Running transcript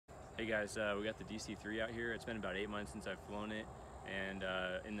Hey guys, we got the DC3 out here. It's been about 8 months since I've flown it, and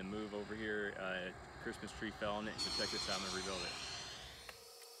in the move over here, Christmas tree fell on it, so check this out, I'm going to rebuild it.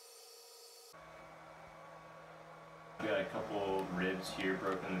 We got a couple ribs here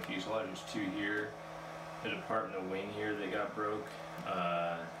broken in the fuselage. There's two here, there's a part in the wing here that got broke.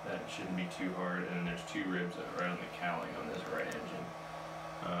 That shouldn't be too hard, and then there's two ribs right on the cowling on this right engine.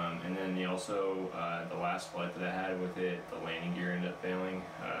 And then the last flight that I had with it, the landing gear ended up failing.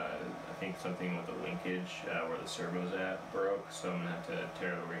 I think something with the linkage where the servo's at broke, so I'm going to have to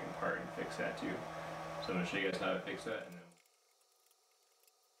tear the ring apart and fix that too. So I'm going to show you guys how to fix that. And then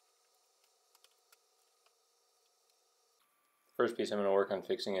first piece I'm going to work on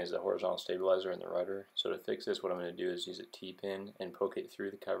fixing is the horizontal stabilizer in the rudder. So to fix this, what I'm going to do is use a T-pin and poke it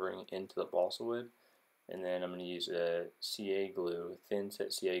through the covering into the balsa wood. And then I'm going to use a CA glue, thin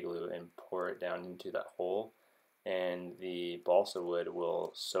set CA glue, and pour it down into that hole. And the balsa wood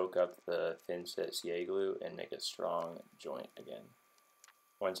will soak up the thin set CA glue and make a strong joint again.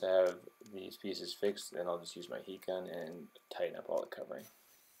 Once I have these pieces fixed, then I'll just use my heat gun and tighten up all the covering.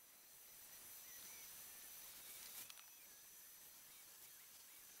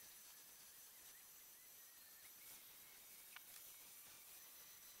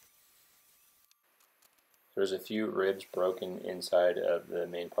 There's a few ribs broken inside of the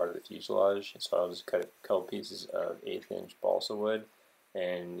main part of the fuselage, so I'll just cut a couple pieces of 1/8 inch balsa wood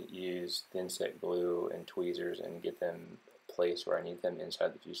and use thin set glue and tweezers and get them placed where I need them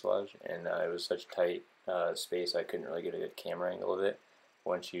inside the fuselage. And it was such tight space I couldn't really get a good camera angle of it.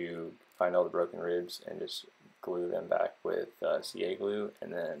 Once you find all the broken ribs and just glue them back with CA glue,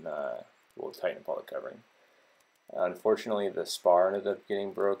 and then we'll tighten up all the covering. Unfortunately, the spar ended up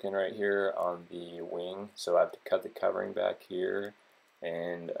getting broken right here on the wing, so I have to cut the covering back here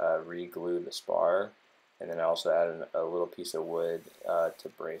and re-glue the spar. And then I also added a little piece of wood to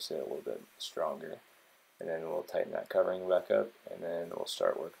brace it a little bit stronger. And then we'll tighten that covering back up, and then we'll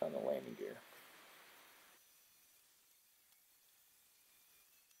start working on the landing gear.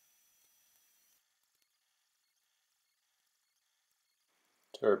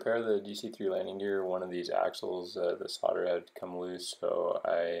 To repair the DC3 landing gear, one of these axles, the solder had come loose, so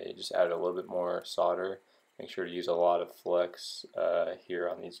I just added a little bit more solder. Make sure to use a lot of flex here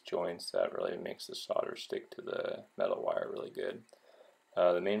on these joints. That really makes the solder stick to the metal wire really good.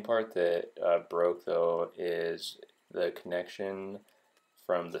 The main part that broke though is the connection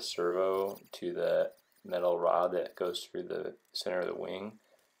from the servo to the metal rod that goes through the center of the wing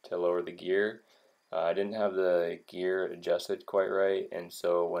to lower the gear. I didn't have the gear adjusted quite right, and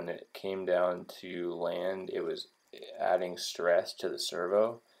so when it came down to land, it was adding stress to the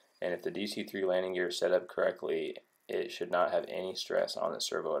servo. And if the DC3 landing gear is set up correctly, it should not have any stress on the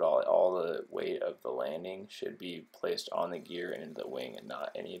servo at all. All the weight of the landing should be placed on the gear and into the wing, and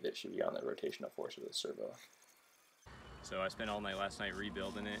not any of it should be on the rotational force of the servo. So I spent all night last night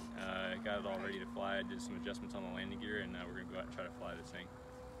rebuilding it, got it all ready to fly. I did some adjustments on the landing gear, and we're going to go out and try to fly this thing.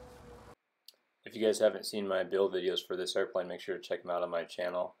 If you guys haven't seen my build videos for this airplane, make sure to check them out on my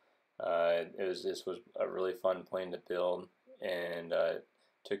channel. This was a really fun plane to build, and it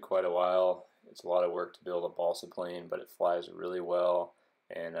took quite a while. It's a lot of work to build a balsa plane, but it flies really well,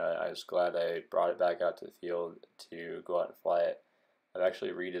 and I was glad I brought it back out to the field to go out and fly it. I've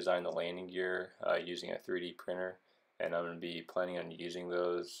actually redesigned the landing gear using a 3D printer, and I'm going to be planning on using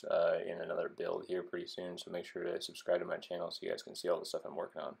those in another build here pretty soon, so make sure to subscribe to my channel so you guys can see all the stuff I'm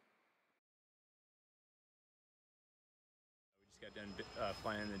working on. Got done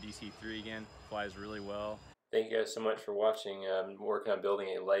flying the DC3 again. Flies really well. Thank you guys so much for watching. I'm working on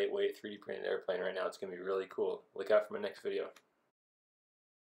building a lightweight 3D printed airplane right now. It's going to be really cool. Look out for my next video.